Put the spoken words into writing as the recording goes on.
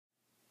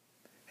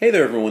Hey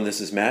there everyone,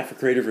 this is Matt for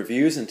Creative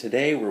Reviews, and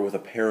today we're with a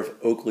pair of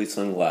Oakley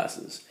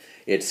sunglasses.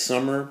 It's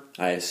summer,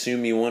 I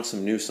assume you want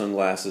some new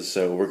sunglasses,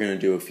 so we're going to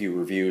do a few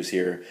reviews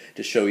here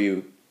to show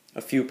you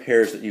a few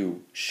pairs that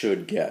you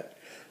should get.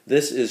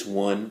 This is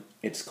one,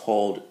 it's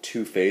called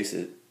Two Face.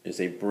 It is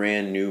a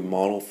brand new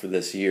model for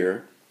this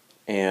year,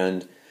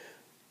 and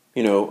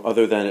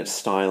other than its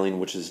styling,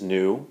 which is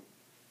new,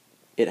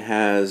 it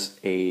has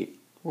I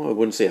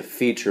wouldn't say a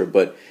feature,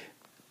 but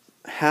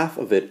half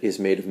of it is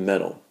made of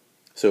metal.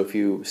 So if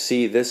you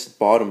see this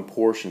bottom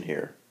portion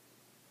here,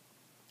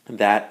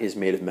 that is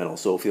made of metal.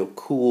 So it'll feel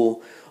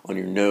cool on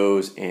your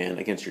nose and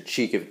against your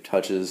cheek if it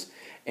touches,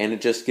 and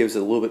it just gives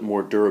it a little bit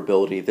more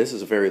durability. This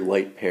is a very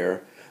light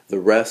pair. The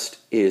rest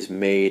is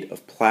made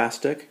of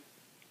plastic.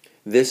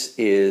 This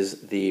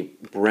is the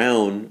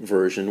brown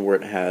version where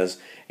it has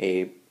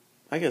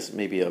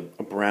maybe a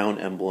brown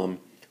emblem.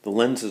 The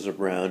lenses are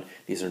brown.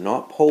 These are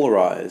not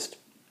polarized.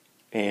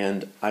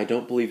 And I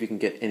don't believe you can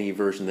get any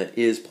version that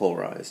is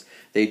polarized.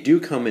 They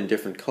do come in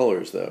different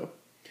colors, though.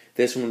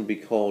 This one would be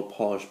called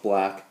polished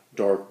black,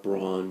 dark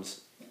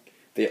bronze.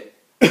 They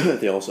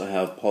they also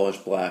have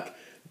polished black,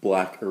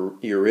 black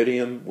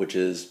iridium, which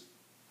is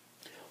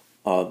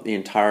the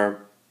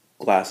entire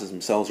glasses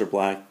themselves are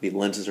black, the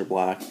lenses are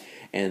black,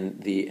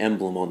 and the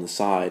emblem on the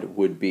side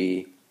would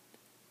be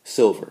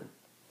silver.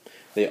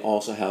 They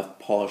also have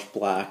polished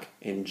black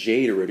and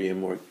jade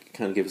iridium, where it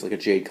kind of gives like a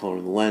jade color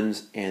in the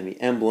lens and the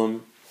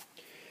emblem.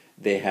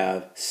 They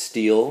have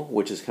steel,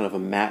 which is kind of a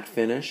matte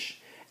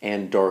finish,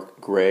 and dark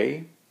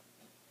gray.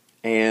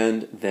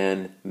 And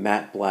then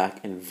matte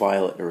black and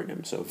violet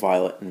iridium, so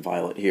violet and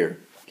violet here.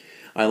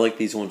 I like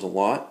these ones a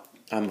lot.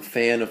 I'm a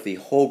fan of the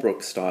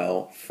Holbrook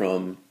style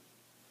from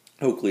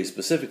Oakley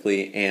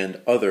specifically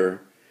and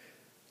other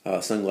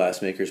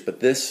sunglass makers, but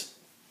this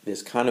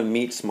kind of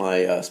meets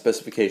my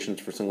specifications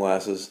for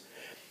sunglasses.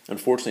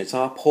 Unfortunately, it's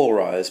not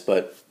polarized,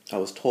 but I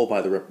was told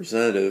by the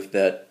representative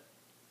that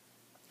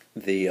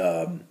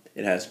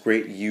it has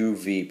great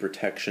UV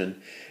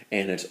protection,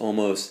 and it's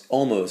almost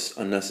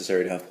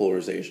unnecessary to have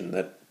polarization.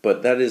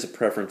 But that is a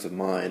preference of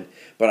mine.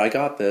 But I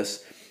got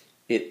this.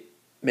 It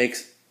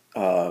makes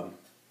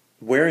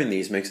wearing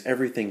these makes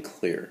everything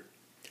clear,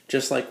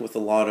 just like with a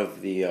lot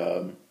of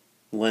the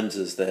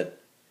lenses that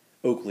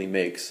Oakley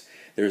makes.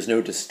 There's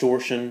no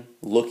distortion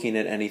looking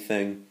at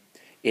anything.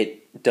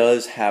 It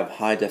does have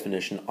high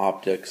definition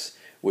optics,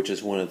 which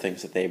is one of the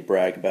things that they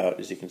brag about,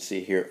 as you can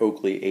see here,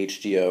 Oakley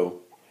HDO.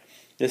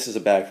 This is a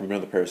bag from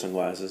another pair of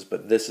sunglasses,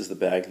 but this is the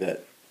bag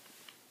that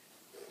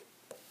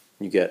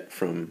you get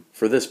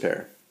for this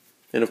pair.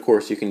 And of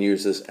course you can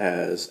use this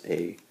as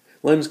a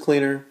lens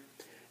cleaner,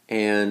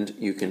 and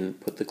you can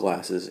put the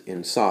glasses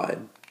inside.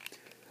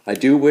 I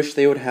do wish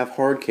they would have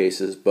hard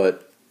cases,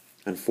 but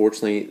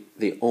unfortunately,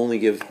 they only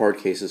give hard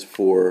cases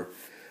for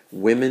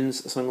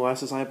women's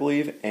sunglasses, I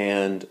believe,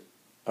 and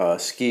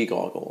ski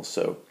goggles.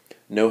 So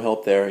no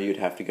help there. You'd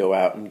have to go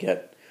out and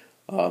get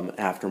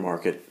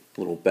aftermarket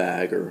little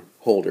bag or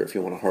holder if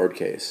you want a hard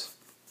case.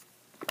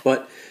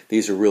 But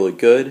these are really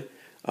good.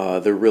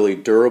 They're really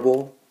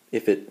durable.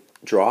 If it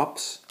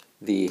drops,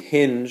 the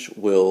hinge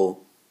will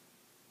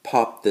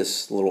pop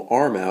this little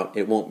arm out.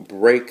 It won't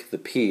break the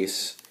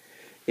piece.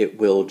 It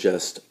will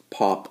just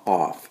pop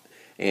off.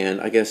 And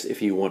I guess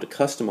if you want to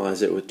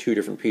customize it with two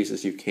different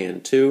pieces, you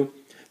can too.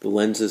 The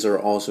lenses are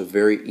also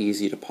very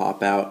easy to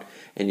pop out,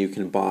 and you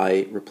can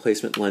buy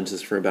replacement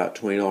lenses for about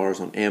 $20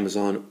 on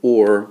Amazon,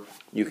 or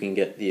you can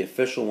get the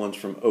official ones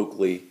from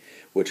Oakley,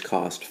 which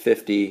cost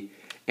 $50,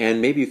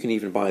 and maybe you can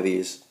even buy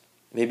these.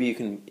 Maybe you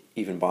can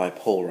even buy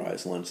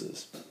polarized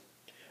lenses.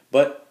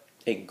 But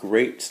a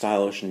great,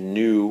 stylish,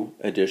 new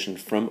addition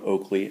from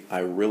Oakley. I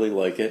really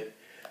like it.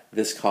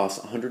 This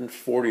costs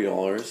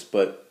 $140,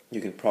 but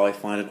you can probably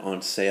find it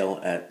on sale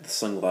at the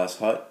Sunglass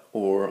Hut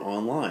or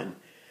online.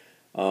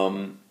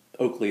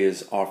 Oakley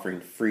is offering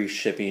free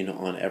shipping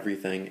on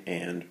everything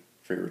and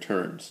free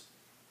returns.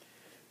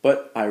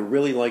 But I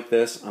really like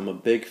this. I'm a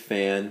big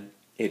fan.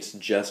 It's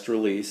just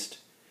released,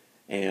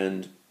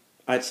 and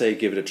I'd say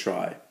give it a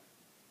try.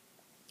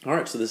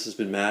 Alright, so this has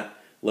been Matt.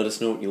 Let us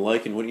know what you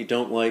like and what you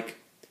don't like.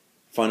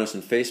 Find us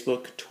on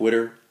Facebook,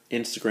 Twitter,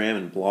 Instagram,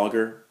 and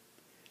Blogger.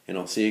 And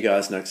I'll see you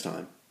guys next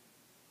time.